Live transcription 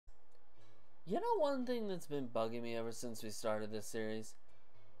You know one thing that's been bugging me ever since we started this series?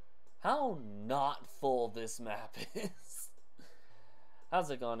 How not full this map is. How's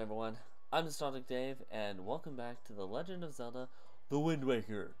it going, everyone? I'm Nostalgic Dave, and welcome back to The Legend of Zelda: The Wind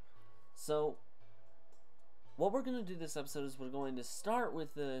Waker. So, what we're going to do this episode is we're going to start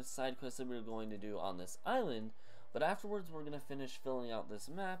with the side quest that we're going to do on this island, but afterwards we're going to finish filling out this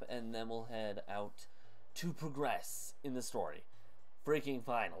map, and then we'll head out to progress in the story. Freaking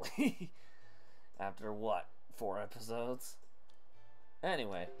finally. After what, 4 episodes?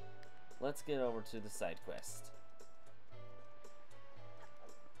 Anyway, let's get over to the side quest.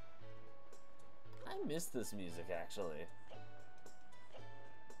 I miss this music, actually.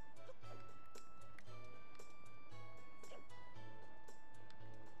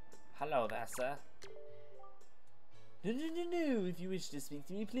 Hello there, sir. No, if you wish to speak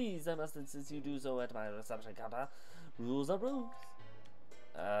to me, please, I must insist you do so at my reception counter. Rules are rules.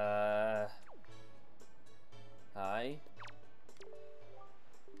 Hi.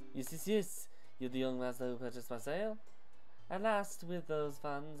 Yes. You're the young master who purchased my sale? At last, with those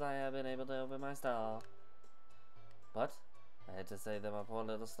funds, I have been able to open my stall. But, I had to say that my poor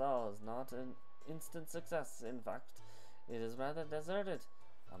little stall is not an instant success. In fact, it is rather deserted,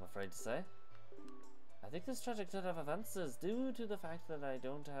 I'm afraid to say. I think this tragic turn of events is due to the fact that I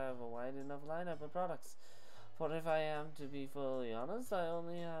don't have a wide enough lineup of products. For if I am to be fully honest, I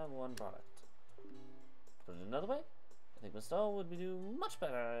only have one product. To put it another way, I think my stall would do much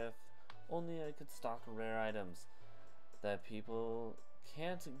better if only I could stock rare items that people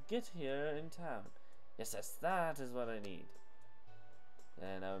can't get here in town. Yes, that is what I need.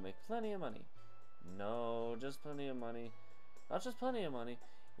 Then I would make plenty of money. No, just plenty of money. Not just plenty of money.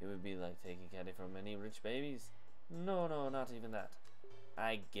 It would be like taking candy from many rich babies. No, not even that.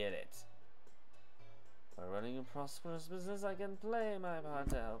 I get it. By running a prosperous business, I can play my part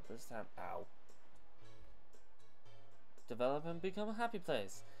to help this town. Ow. Develop and become a happy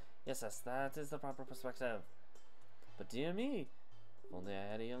place. Yes, that is the proper perspective. But dear me, if only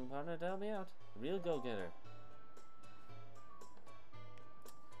I had a young partner to help me out. A real go-getter.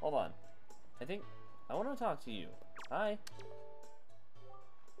 Hold on. I want to talk to you. Hi.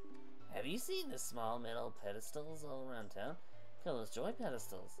 Have you seen the small metal pedestals all around town? Call those joy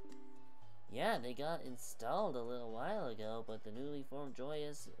pedestals. Yeah, they got installed a little while ago, but the newly formed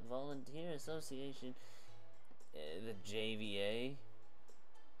Joyous Volunteer Association, the JVA,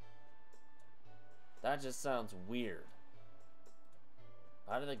 that just sounds weird.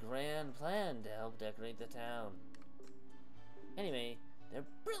 Part of the grand plan to help decorate the town. Anyway, they're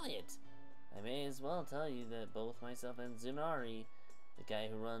brilliant! I may as well tell you that both myself and Zunari, the guy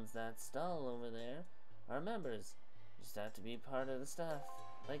who runs that stall over there, are members. You just have to be part of the stuff,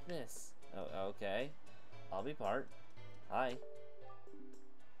 like this. Oh, okay. I'll be part. Hi.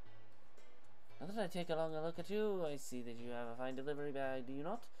 Now that I take a longer look at you, I see that you have a fine delivery bag, do you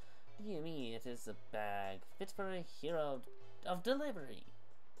not? Dear me, it is a bag fit for a hero of delivery.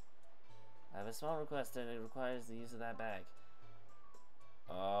 I have a small request, and it requires the use of that bag.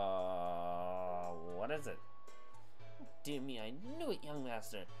 What is it? Dear me, I knew it, young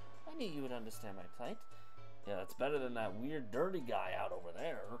master. I knew you would understand my plight. Yeah, that's better than that weird, dirty guy out over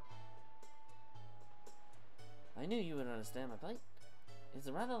there. I knew you would understand my plight. It's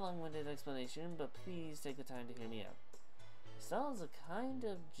a rather long-winded explanation, but please take the time to hear me out. The stall is a kind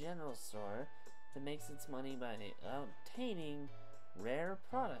of general store that makes its money by obtaining rare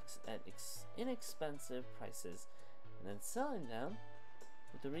products at inexpensive prices, and then selling them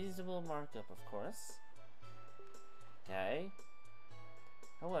with a reasonable markup, of course. Okay.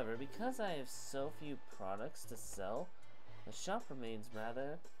 However, because I have so few products to sell, the shop remains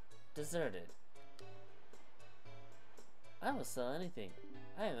rather deserted. I will sell anything.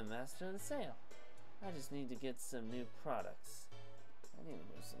 I am a master of the sale. I just need to get some new products. I need to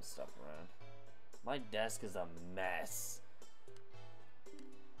move some stuff around. My desk is a mess.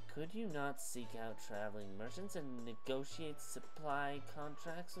 Could you not seek out traveling merchants and negotiate supply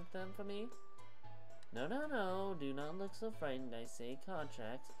contracts with them for me? No, do not look so frightened. I say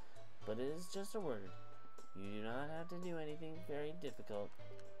contracts, but it is just a word. You do not have to do anything very difficult.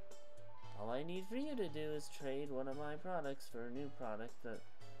 All I need for you to do is trade one of my products for a new product that...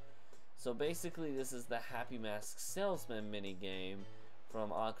 So basically this is the Happy Mask Salesman minigame from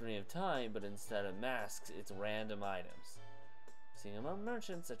Ocarina of Time, but instead of masks, it's random items. Seeing among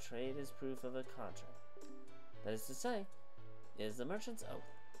merchants, a trade is proof of a contract. That is to say, it is the merchant's oath.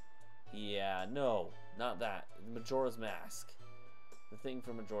 Yeah, no, not that. Majora's Mask. The thing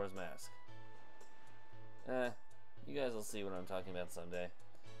from Majora's Mask. You guys will see what I'm talking about someday.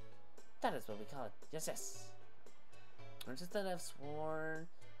 That is what we call it. Yes. Merchants that have sworn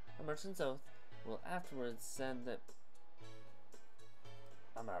a merchant's oath will afterwards send the...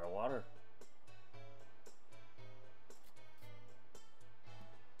 I'm out of water.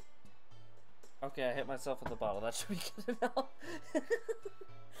 Okay, I hit myself with the bottle. That should be good enough. Will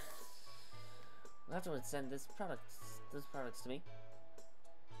afterwards send this products to me.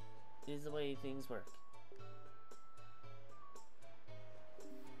 It is the way things work.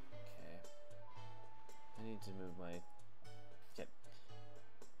 Okay. I need to move my... Okay.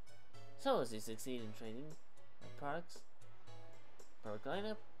 So as you succeed in trading my products, product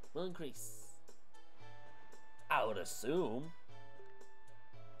lineup will increase. I would assume.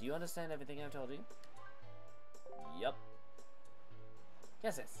 Do you understand everything I've told you? Yup.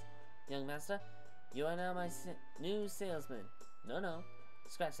 Yes, young master. You are now my new salesman. No.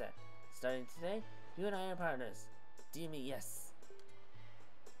 Scratch that. Starting today, you and I are partners. Dear me, yes.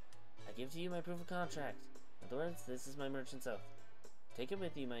 I give to you my proof of contract. In other words, this is my merchant's oath. Take it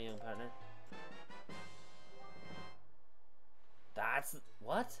with you, my young partner. That's...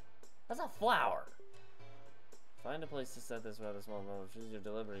 what? That's a flower. Find a place to set this rather small boat. Choose your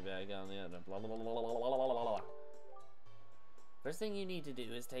delivery bag on the end. Blah, blah, blah, blah, blah, blah, blah, blah. First thing you need to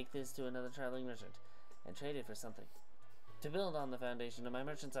do is take this to another traveling merchant and trade it for something to build on the foundation of my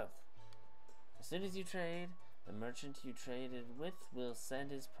merchant's oath. As soon as you trade, the merchant you traded with will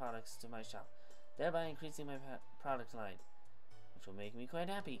send his products to my shop, thereby increasing my product line, which will make me quite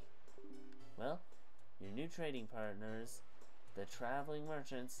happy. Well, your new trading partners, the traveling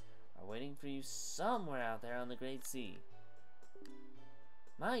merchants, are waiting for you somewhere out there on the Great Sea.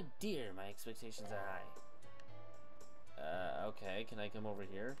 My dear, my expectations are high. Okay, can I come over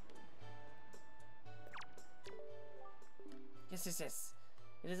here? Yes.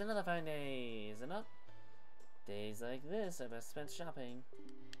 It is another fine day, is it not? Days like this are best spent shopping.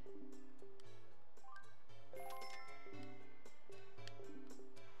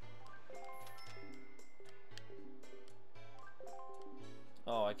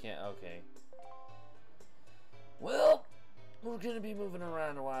 Oh, I can't, okay. Well, we're gonna be moving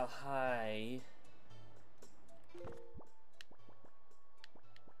around a while. Hi.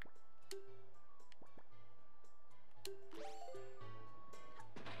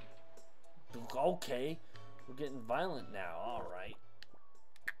 Okay, we're getting violent now, alright.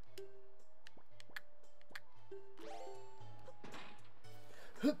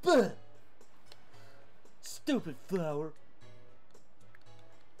 Stupid flower.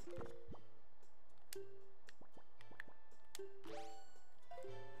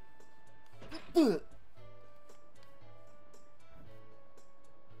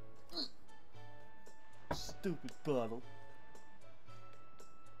 Stupid bottle.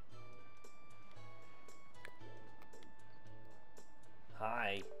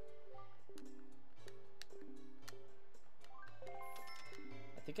 Hi.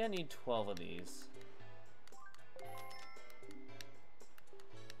 I think I need 12 of these.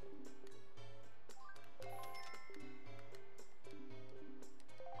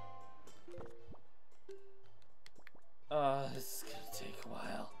 This is gonna take a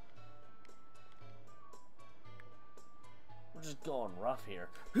while. We're just going rough here.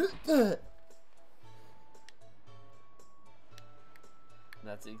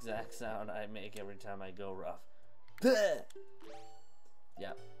 That's the exact sound I make every time I go rough.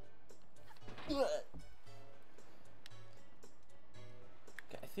 Yep. Okay,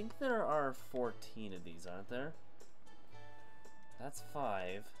 I think there are 14 of these, aren't there? That's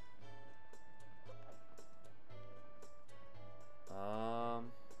 5.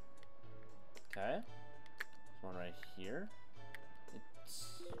 Okay. There's one right here.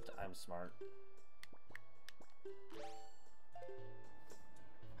 I'm smart.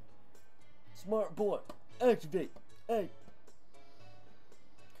 Smart boy, activate. Hey.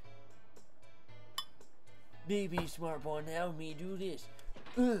 Maybe smart boy, now me do this.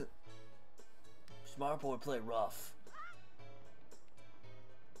 Smart boy play rough.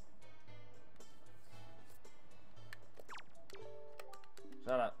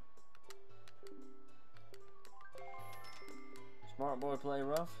 Shut up. Smart boy play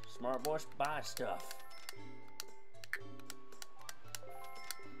rough. Smart boy buy stuff.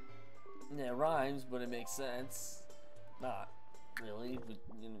 Yeah, it rhymes, but it makes sense. Not really, but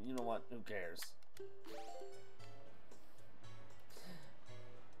you know what? Who cares?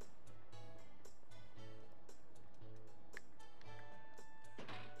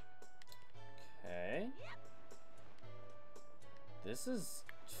 Okay. This is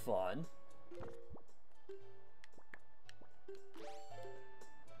fun.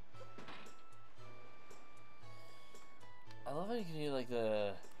 I love how you can hear like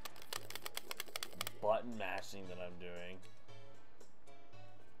the button mashing that I'm doing.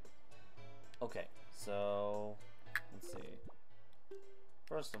 Okay, so let's see.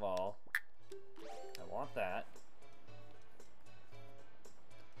 First of all, I want that.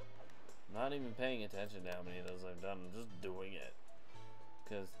 I'm not even paying attention to how many of those I've done. I'm just doing it.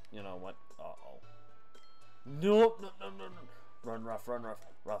 Because, you know what? Uh-oh. Nope, no, no, no, no. Run, rough, run, rough,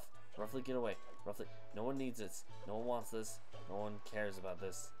 rough. Roughly get away. Roughly. No one needs this. No one wants this. No one cares about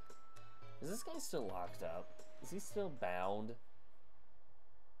this. Is this guy still locked up? Is he still bound?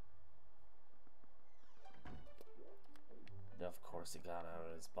 Of course he got out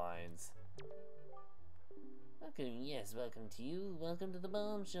of his binds. Welcome, yes, welcome to you. Welcome to the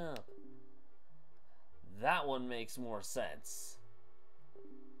bomb shop. That one makes more sense.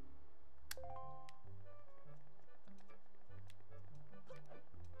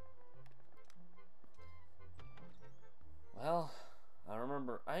 Well, I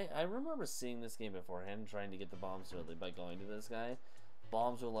remember seeing this game beforehand, trying to get the bombs early by going to this guy.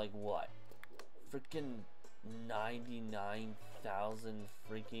 Bombs were like what? Freaking 99,000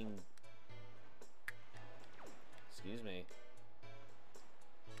 freaking. Excuse me.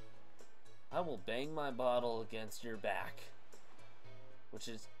 I will bang my bottle against your back. Which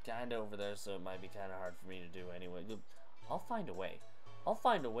is kind of over there, so it might be kind of hard for me to do anyway. I'll find a way. I'll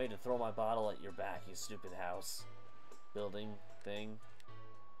find a way to throw my bottle at your back, you stupid house. Building thing.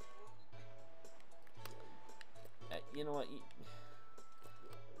 You know what?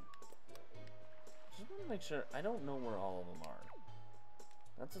 Just want to make sure. I don't know where all of them are.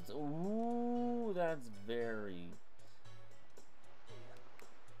 That's ooh, that's very.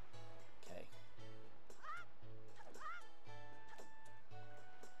 Okay.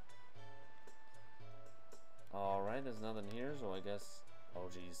 All right, there's nothing here, so I guess. Oh,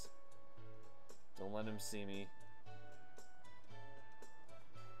 geez. Don't let him see me.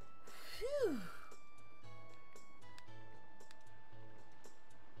 Phew.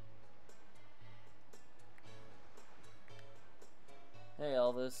 Hey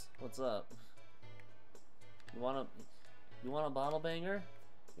Elvis, what's up? You want a bottle banger?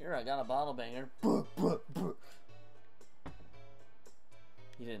 Here, I got a bottle banger.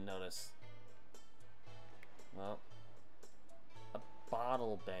 He didn't notice. Well, a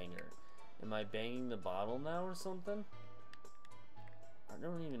bottle banger. Am I banging the bottle now or something? I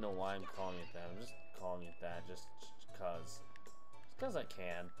don't even know why I'm calling it that. I'm just calling it that just cause. Just cause I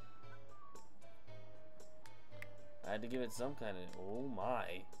can. I had to give it some kind of. Oh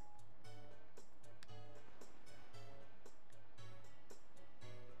my.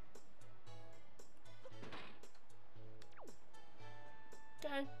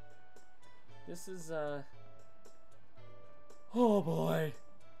 Okay. This is, oh boy.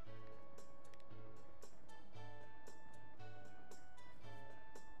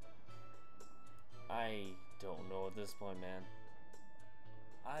 I don't know at this point, man.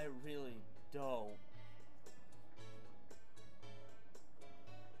 I really don't.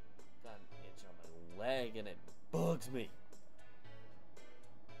 Got an itch on my leg and it bugs me.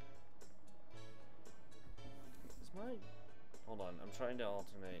 Is my... Hold on, I'm trying to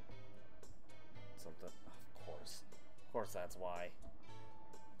alternate something. Of course. Of course that's why.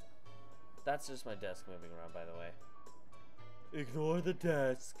 That's just my desk moving around, by the way. Ignore the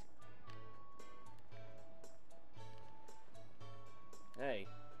desk. Hey.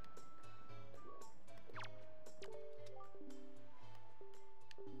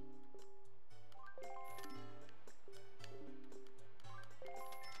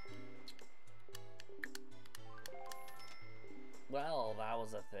 Well, that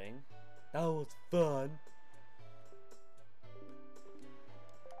was a thing. That was fun.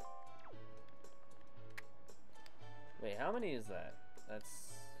 Wait, how many is that?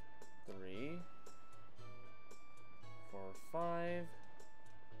 That's 3, 4, 5,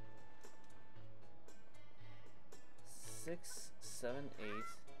 6, 7, 8,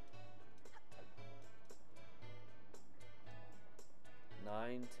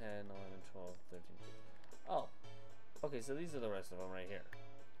 9, 10, 11, 12, 13. Oh. Okay, so these are the rest of them right here.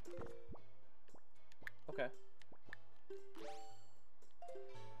 Okay.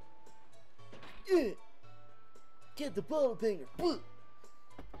 Yeah. Get the bottle banger.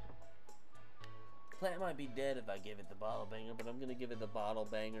 Plant might be dead if I give it the bottle banger, but I'm gonna give it the bottle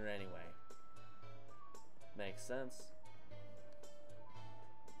banger anyway. Makes sense.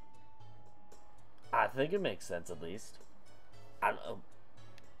 I think it makes sense at least. I don't know.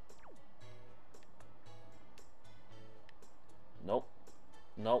 Nope.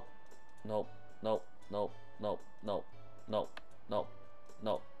 Nope. Nope. Nope. Nope. Nope. Nope. Nope. Nope.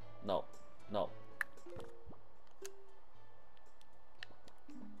 Nope. Nope. Nope.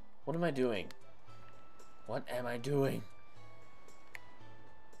 What am I doing? What am I doing?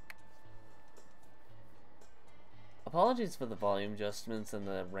 Apologies for the volume adjustments and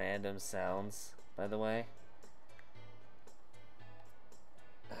the random sounds, by the way.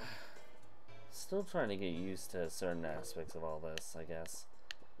 Still trying to get used to certain aspects of all this, I guess.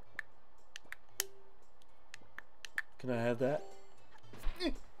 Can I have that?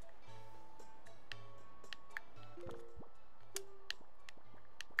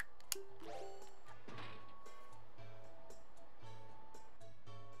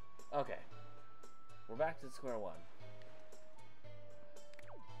 Okay. We're back to square one.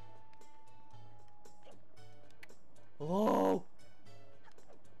 Hello?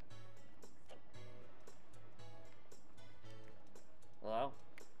 Hello?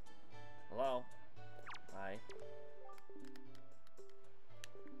 Hello? Hi.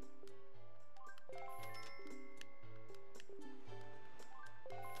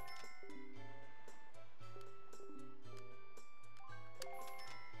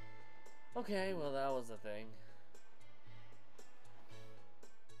 Okay, well that was a thing.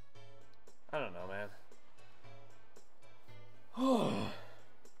 I don't know, man.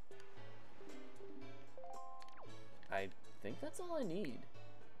 I think that's all I need.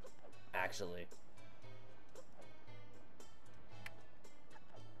 Actually.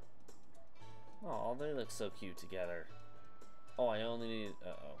 Oh, they look so cute together. Oh, I only need...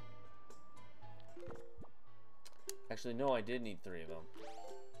 Uh-oh. Actually, no, I did need 3 of them.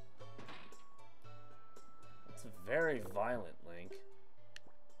 That's very violent, Link.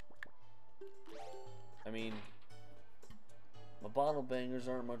 I mean, my bottle bangers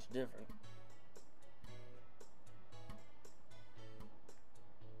aren't much different.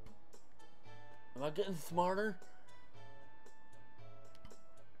 Am I getting smarter?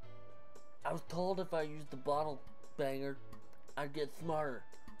 I was told if I used the bottle banger, I'd get smarter.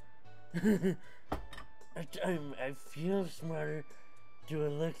 I feel smarter. Do I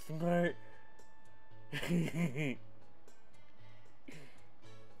look smart?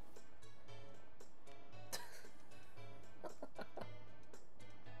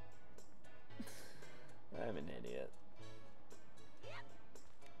 I'm an idiot.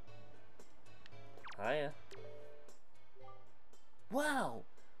 Hiya. Wow!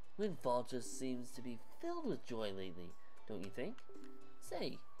 Windfall just seems to be filled with joy lately, don't you think?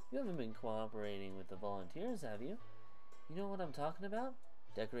 Say, you haven't been cooperating with the volunteers, have you? You know what I'm talking about?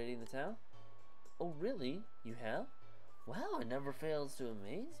 Decorating the town? Oh, really? You have? Wow, it never fails to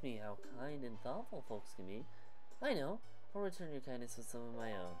amaze me how kind and thoughtful folks can be. I know. I'll return your kindness with some of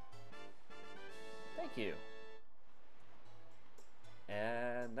my own. Thank you.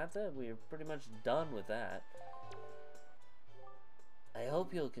 And that's it. We're pretty much done with that. I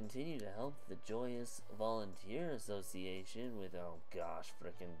hope you'll continue to help the Joyous Volunteer Association with, oh gosh,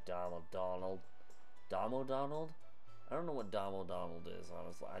 frickin' Donald. Domo Donald? I don't know what Domo Donald is,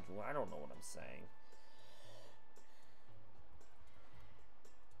 honestly. I don't know what I'm saying.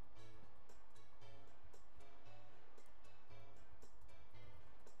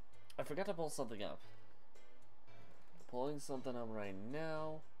 I forgot to pull something up. Pulling something up right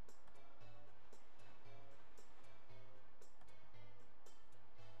now.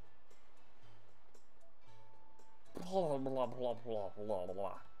 Blah, blah, blah, blah, blah,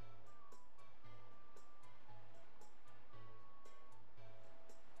 blah.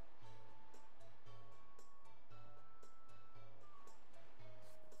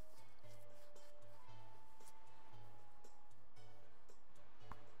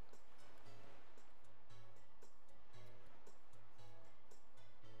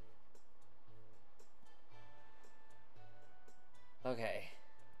 Okay.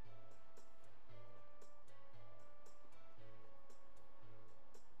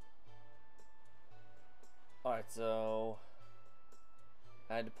 Alright, so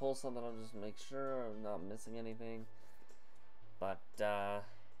I had to pull something up just to make sure I'm not missing anything. But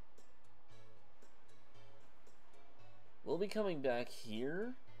we'll be coming back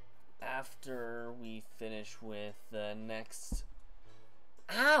here after we finish with the next.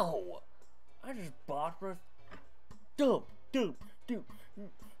 Ow! I just bought for dumb. Is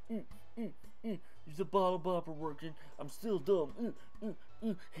the bottle bopper working? I'm still dumb.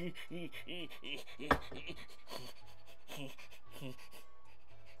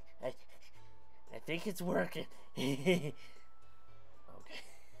 I think it's working. Okay.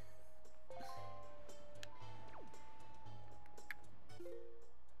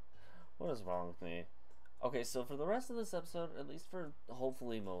 What is wrong with me? Okay, so for the rest of this episode, at least for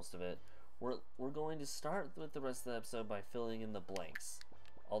hopefully most of it, we're going to start with the rest of the episode by filling in the blanks.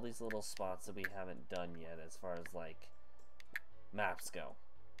 All these little spots that we haven't done yet as far as, like, maps go.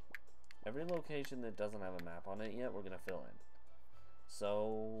 Every location that doesn't have a map on it yet, we're going to fill in.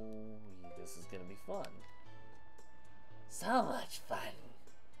 So, this is going to be fun. So much fun.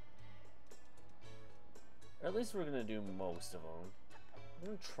 Or at least we're gonna do most of them. I'm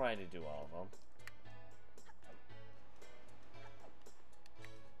gonna try to do all of them.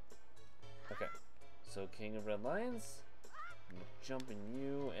 Okay, so King of Red Lions, I'm jumping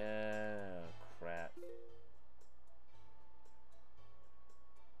you, and oh, crap.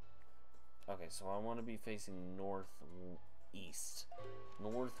 Okay, so I want to be facing northeast,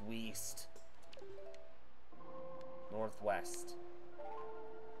 northwest, northwest.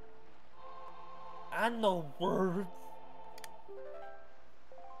 I know words.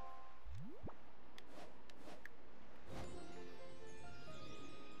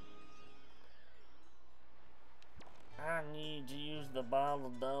 I need to use the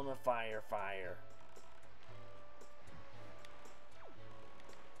bottle dumbifier fire.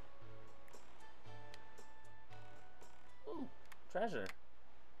 Ooh, treasure.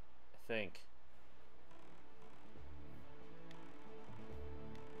 I think.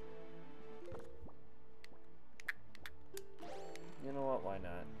 You know what? Why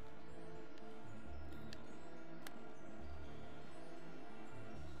not?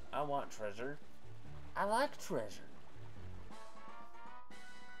 I want treasure. I like treasure.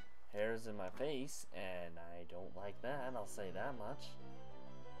 Hair's in my face, and I don't like that, I'll say that much.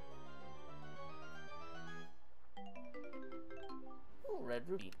 Ooh, red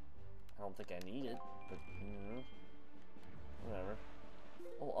ruby. I don't think I need it, but, you know, whatever.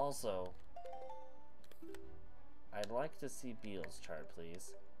 Oh, also, I'd like to see Beetle's chart,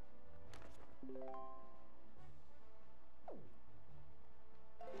 please.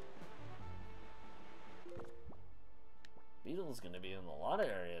 Beetle's gonna be in a lot of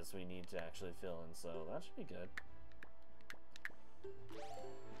areas we need to actually fill in, so that should be good.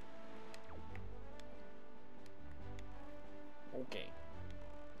 Okay.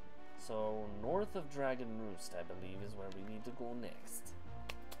 So, north of Dragon Roost, I believe, is where we need to go next.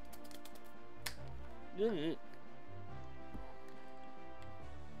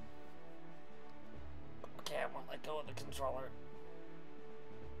 Okay, I won't let go of the controller.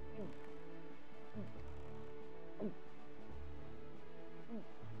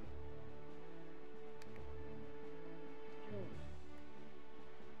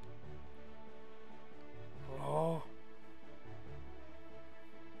 Hello?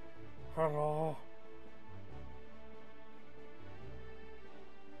 Hello?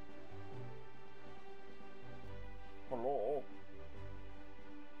 Hello?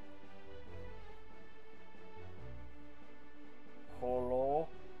 Hello?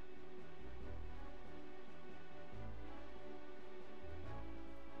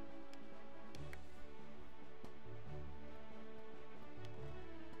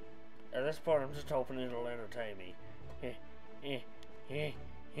 At this point, I'm just hoping it'll entertain me.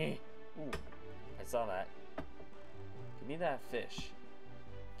 Ooh, I saw that. Give me that fish.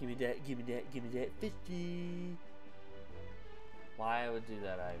 Give me that, give me that, give me that fishy. Why I would do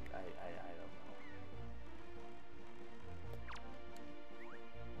that, I don't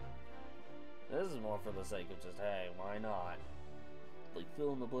know. This is more for the sake of just, hey, why not? Like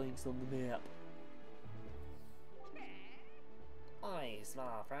fill in the blanks on the map. Oi,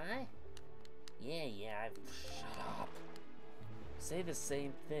 small fry. Yeah, shut up. Say the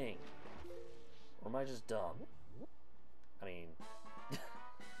same thing. Or am I just dumb? I mean,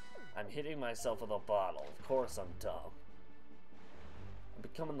 I'm hitting myself with a bottle. Of course I'm dumb. I'm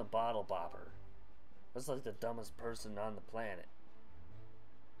becoming the bottle bopper. That's like the dumbest person on the planet.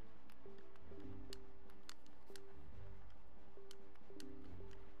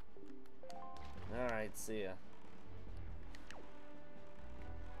 Alright, see ya.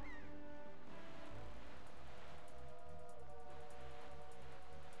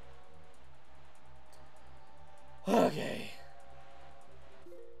 Okay.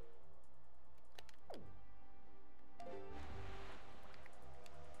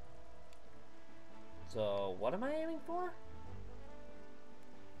 So, what am I aiming for?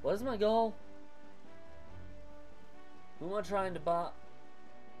 What is my goal? Who am I trying to bop?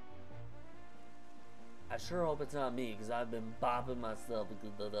 I sure hope it's not me, because I've been bopping myself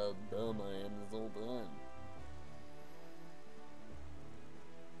because of how dumb I am this whole time.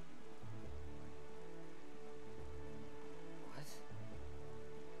 What?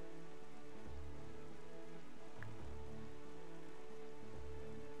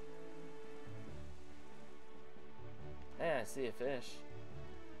 Hey, I see a fish.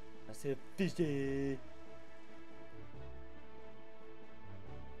 I see a fishy.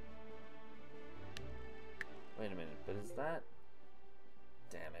 Wait a minute, but is that...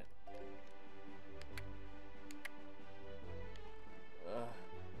 Damn it. Ugh.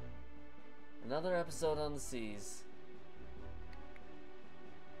 Another episode on the seas.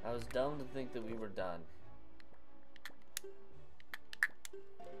 I was dumb to think that we were done.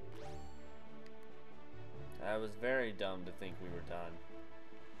 I was very dumb to think we were done.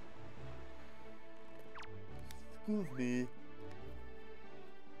 Excuse me.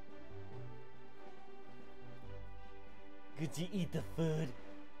 Could you eat the food?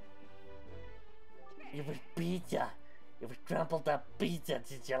 It was pizza. It was crumpled up pizza.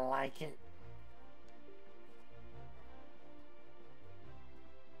 Did you like it?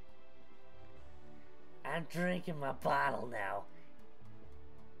 I'm drinking my bottle now.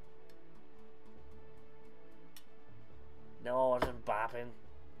 No, I wasn't bopping.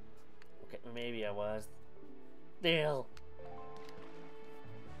 Okay, maybe I was. Deal.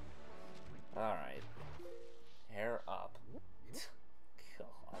 Alright. Hair up.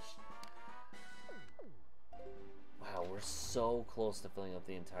 Gosh. Wow, we're so close to filling up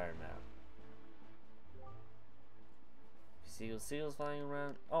the entire map. Seagulls flying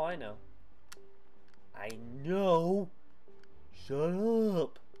around? Oh, I know. I know! Shut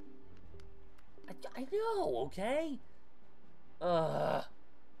up! I know, okay?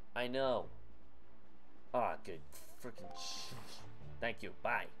 I know. Ah, good. Freaking thank you.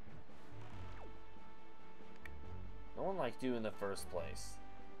 Bye. No one liked you in the first place.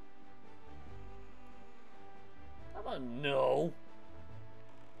 How about no?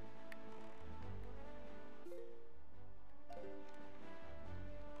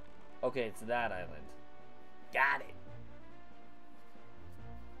 Okay, it's that island. Got it.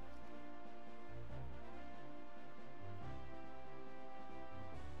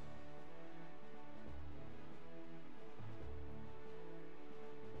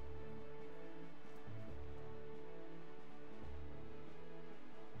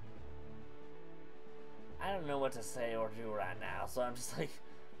 I don't know what to say or do right now, so I'm just like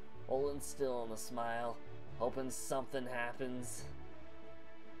holding still on the smile, hoping something happens.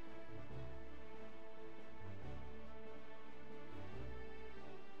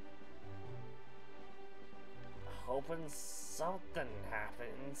 Hoping something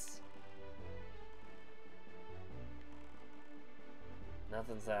happens.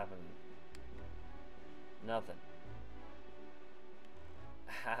 Nothing's happening. Nothing.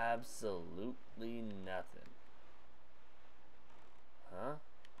 Absolutely nothing. Huh?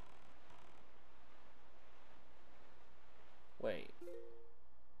 Wait.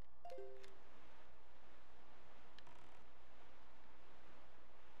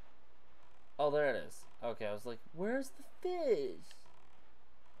 Oh, there it is. Okay, I was like, where's the fish?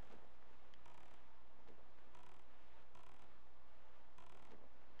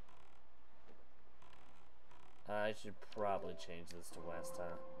 I should probably change this to west,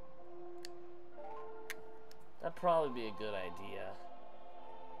 huh? That'd probably be a good idea.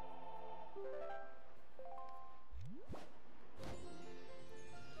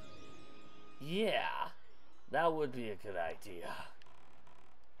 Yeah, that would be a good idea.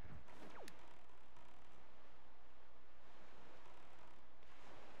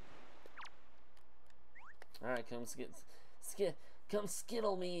 Alright, come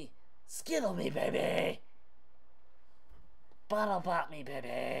skittle me, baby! Bottle pop me,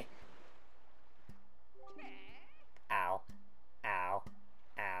 baby! Ow. Ow.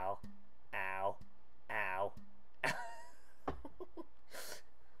 Ow. Ow. Ow.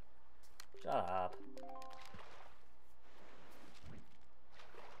 Shut up.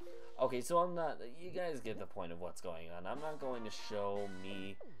 Okay, so I'm not... You guys get the point of what's going on. I'm not going to show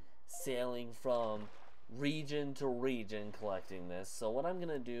me sailing from region to region collecting this. So what I'm going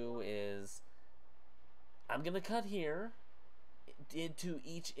to do is... I'm going to cut here into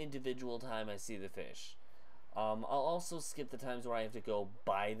each individual time I see the fish. I'll also skip the times where I have to go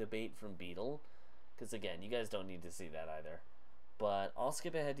buy the bait from Beetle, because again, you guys don't need to see that either. But I'll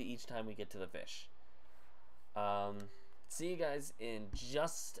skip ahead to each time we get to the fish. See you guys in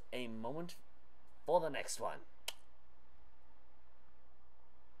just a moment for the next one.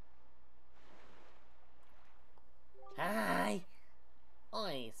 Hi!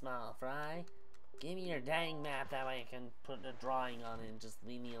 Oi, small fry. Give me your dang map, that way I can put a drawing on it and just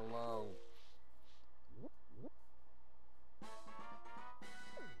leave me alone.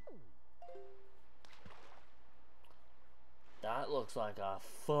 That looks like a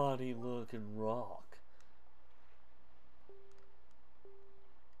funny looking rock.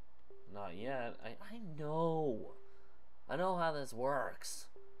 Not yet. I know. I know how this works.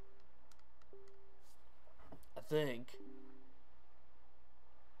 I think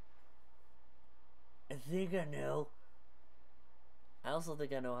I know. I also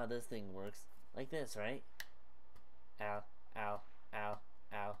think I know how this thing works. Like this, right? Ow, ow, ow,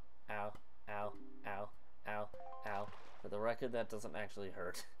 ow, ow, ow, ow, ow, ow. For the right record, that doesn't actually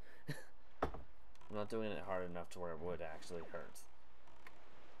hurt. I'm not doing it hard enough to where it would actually hurt.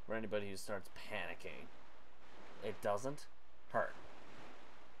 For anybody who starts panicking, it doesn't hurt.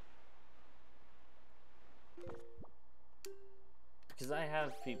 Because I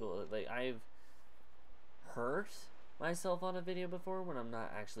have people, like, I've hurt myself on a video before when I'm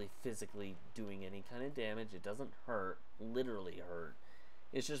not actually physically doing any kind of damage. It doesn't hurt, literally hurt.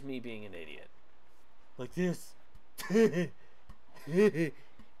 It's just me being an idiot. Like this.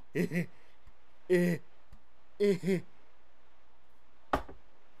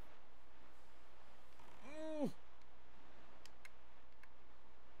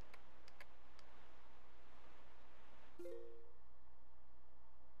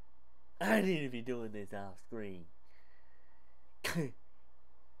 I need to be doing this off screen.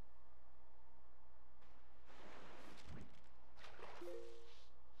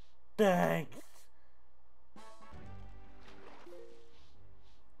 Thanks.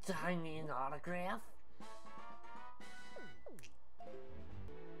 Sign me an autograph.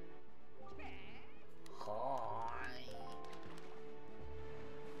 Hi.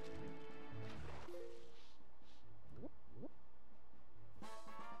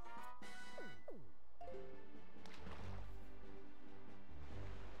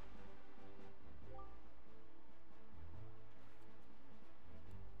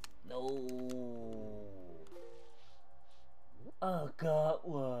 No. I got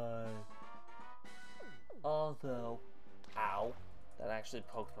one. Although, ow, that actually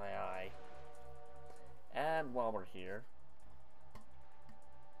poked my eye. And while we're here,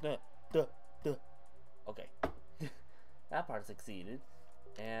 okay, that part succeeded.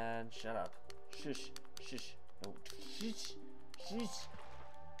 And shut up. Shush, shush, no, shush, shush.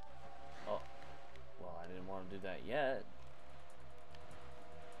 Oh, well, I didn't want to do that yet.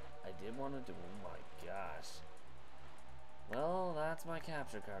 I did want to do, oh my gosh. Well, that's my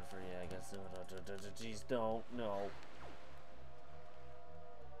capture card for you, I guess. Jeez, don't, no.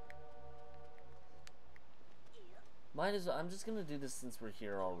 Might as well, I'm just gonna do this since we're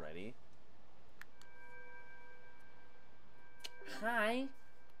here already. Hi.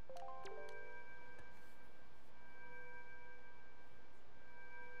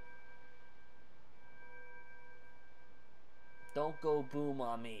 Don't go boom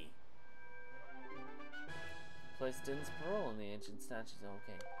on me. Placed in parole in the ancient statues.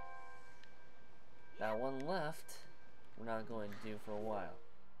 Okay. That one left, we're not going to do for a while.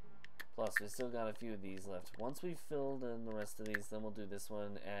 Plus, we still got a few of these left. Once we've filled in the rest of these, then we'll do this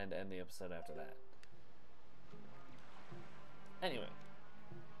one and end the episode after that. Anyway,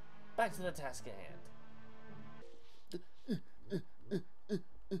 back to the task at hand.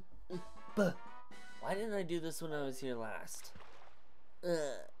 Why didn't I do this when I was here last?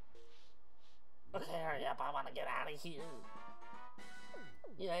 Okay, hurry up, I want to get out of here.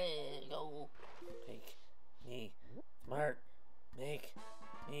 Yeah, go. Make me smart. Make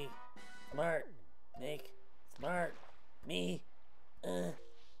me smart. Make smart me.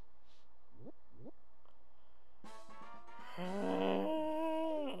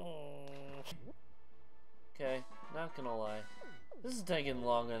 Okay, not gonna lie. This is taking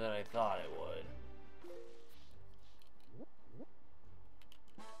longer than I thought it would.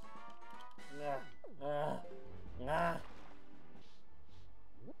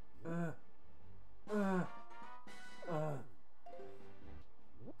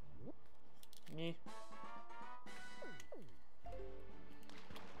 Me.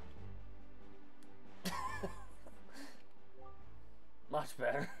 Much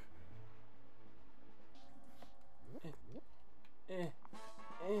better.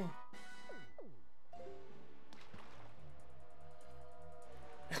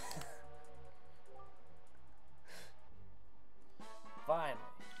 Finally,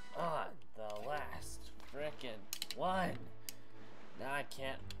 on the last frickin' one. Now I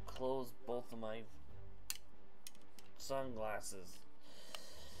can't close both of my sunglasses.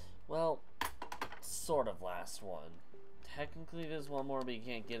 Well, sort of last one. Technically there's one more, but you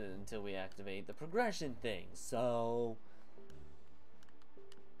can't get it until we activate the progression thing, so...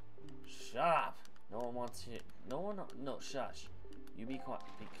 Shut up! No one wants to... No one... No, shush. You be quiet.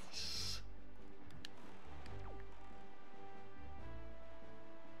 Shh.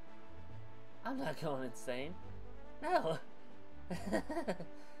 I'm not going insane. No.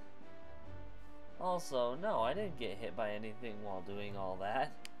 Also, no, I didn't get hit by anything while doing all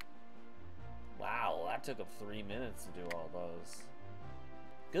that. Wow, that took up 3 minutes to do all those.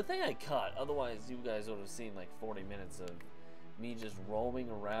 Good thing I cut, otherwise you guys would have seen like 40 minutes of me just roaming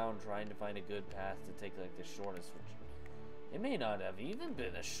around trying to find a good path to take like the shortest, which it may not have even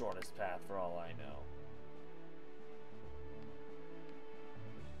been the shortest path for all I know.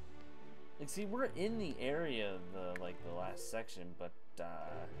 Like, see, we're in the area of the, like, the last section, but, yeah.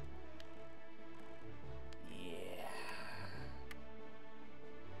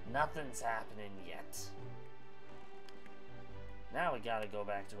 Nothing's happening yet. Now we gotta go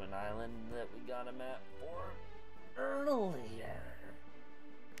back to an island that we got a map for earlier.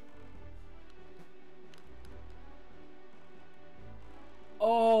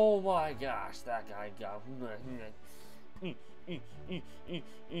 Oh my gosh, that guy got...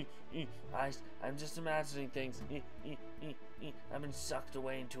 I'm just imagining things. I've been sucked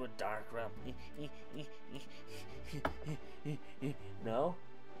away into a dark realm. No?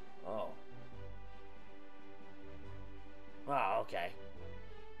 Oh. Oh, okay.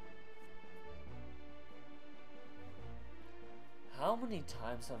 How many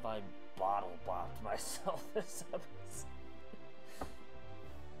times have I bottle bopped myself this episode?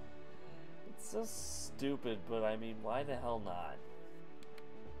 It's so stupid, but I mean, why the hell not?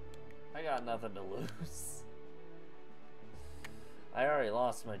 I got nothing to lose. I already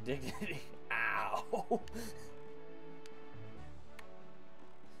lost my dignity. Ow!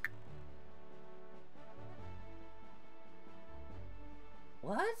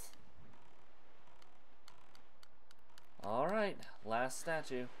 What? Alright, last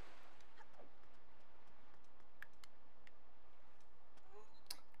statue.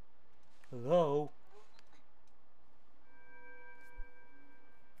 Hello?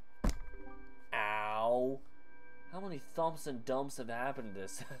 Ow. How many thumps and dumps have happened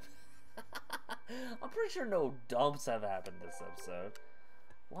this I'm pretty sure no dumps have happened this episode.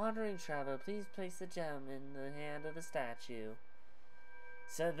 Wandering traveler, please place the gem in the hand of the statue.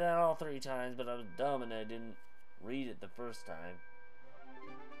 Said that all 3 times, but I was dumb and I didn't read it the first time.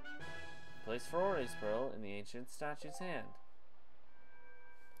 Place Ferrari's pearl in the ancient statue's hand.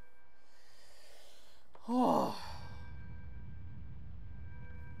 Oh.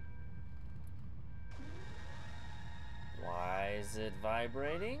 Why is it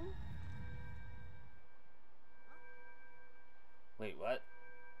vibrating? Wait, what?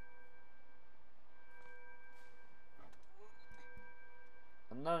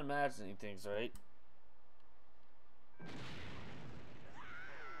 I'm not imagining things, right?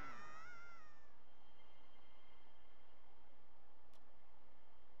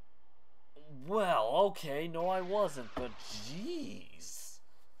 Well, okay, no I wasn't, but jeez.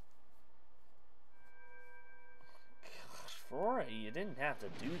 Gosh, Ferrari, you didn't have to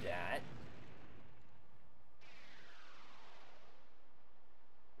do that.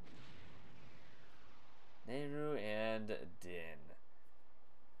 Nehru and Din.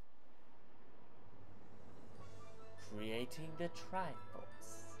 Creating the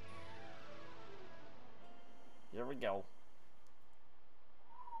trifles. Here we go.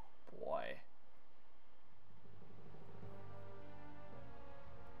 Boy.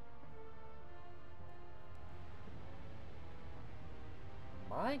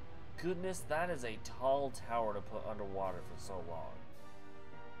 My goodness, that is a tall tower to put underwater for so long.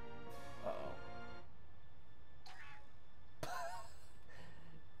 Uh-oh.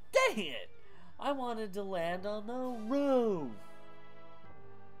 Dang it! I wanted to land on the roof!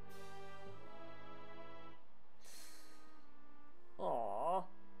 Aww.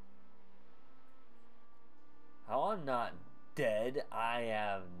 How I'm not dead, I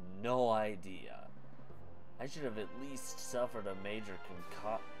have no idea. I should have at least suffered a major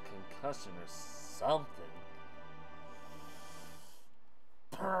concussion or something.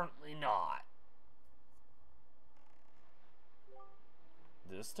 Apparently not.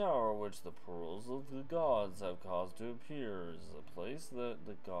 This tower, which the pearls of the gods have caused to appear, is a place that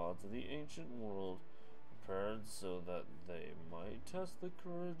the gods of the ancient world prepared so that they might test the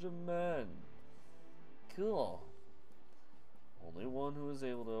courage of men. Cool. Only one who is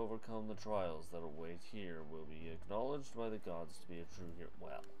able to overcome the trials that await here will be acknowledged by the gods to be a true hero.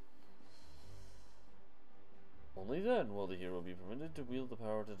 Well, only then will the hero be permitted to wield the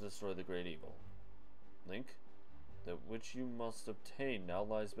power to destroy the great evil. Link, that which you must obtain now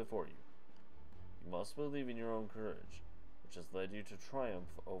lies before you. You must believe in your own courage, which has led you to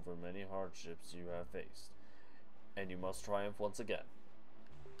triumph over many hardships you have faced. And you must triumph once again.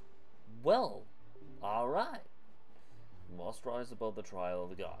 Well, alright. You must rise above the trial of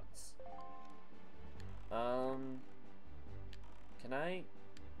the gods. Can I...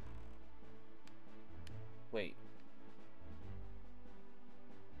 Wait.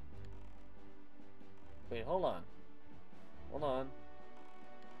 Wait, hold on. Hold on.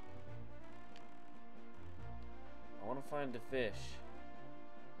 I want to find the fish.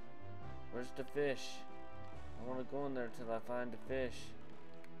 Where's the fish? I want to go in there till I find the fish.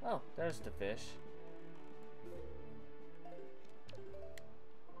 Oh, there's the fish.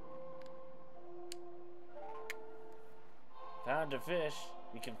 Found a fish.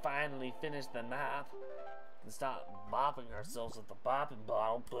 We can finally finish the map and stop bopping ourselves with the bopping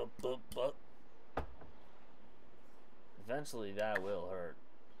bottle. Eventually, that will hurt.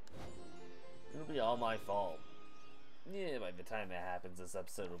 It'll be all my fault. Yeah, by the time that happens, this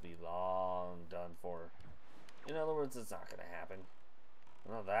episode will be long done for. In other words, it's not gonna happen.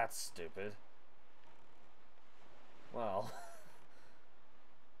 Well, that's stupid. Well.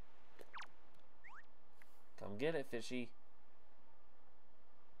 Come get it, fishy.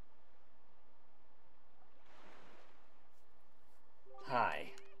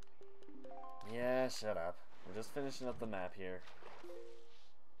 Hi. Yeah, shut up. We're just finishing up the map here.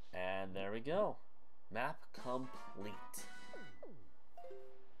 And there we go. Map complete.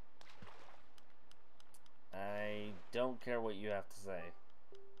 I don't care what you have to say.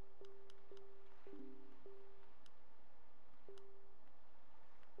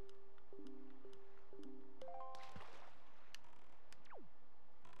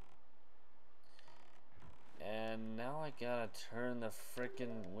 And now I gotta turn the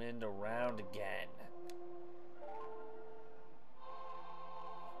frickin' wind around again.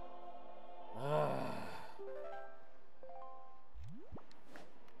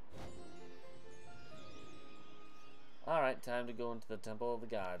 Alright, time to go into the Temple of the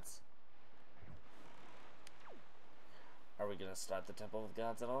Gods. Are we gonna start the Temple of the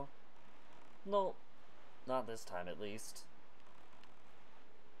Gods at all? No, not this time at least.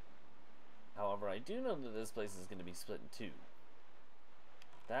 However, I do know that this place is going to be split in two.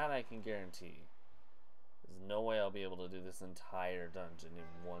 That I can guarantee. There's no way I'll be able to do this entire dungeon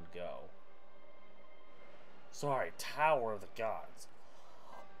in one go. Sorry, Tower of the Gods.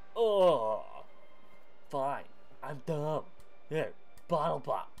 Ugh. Fine, I'm dumb. Here, bottle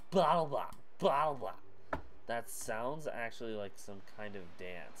pop, bottle pop, bottle pop. That sounds actually like some kind of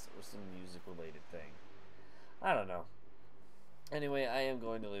dance or some music related thing. I don't know. Anyway, I am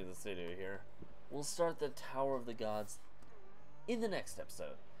going to leave this video here. We'll start the Tower of the Gods in the next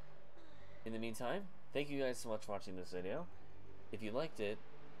episode. In the meantime, thank you guys so much for watching this video. If you liked it,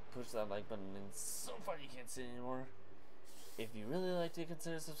 push that like button and so far you can't see it anymore. If you really liked it,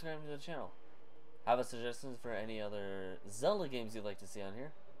 consider subscribing to the channel. Have a suggestions for any other Zelda games you'd like to see on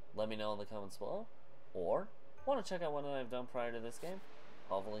here? Let me know in the comments below. Or, want to check out one that I've done prior to this game?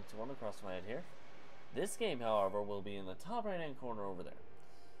 I'll have a link to one across my head here. This game, however, will be in the top right hand corner over there.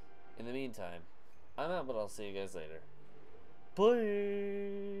 In the meantime, I'm out, but I'll see you guys later.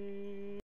 Bye!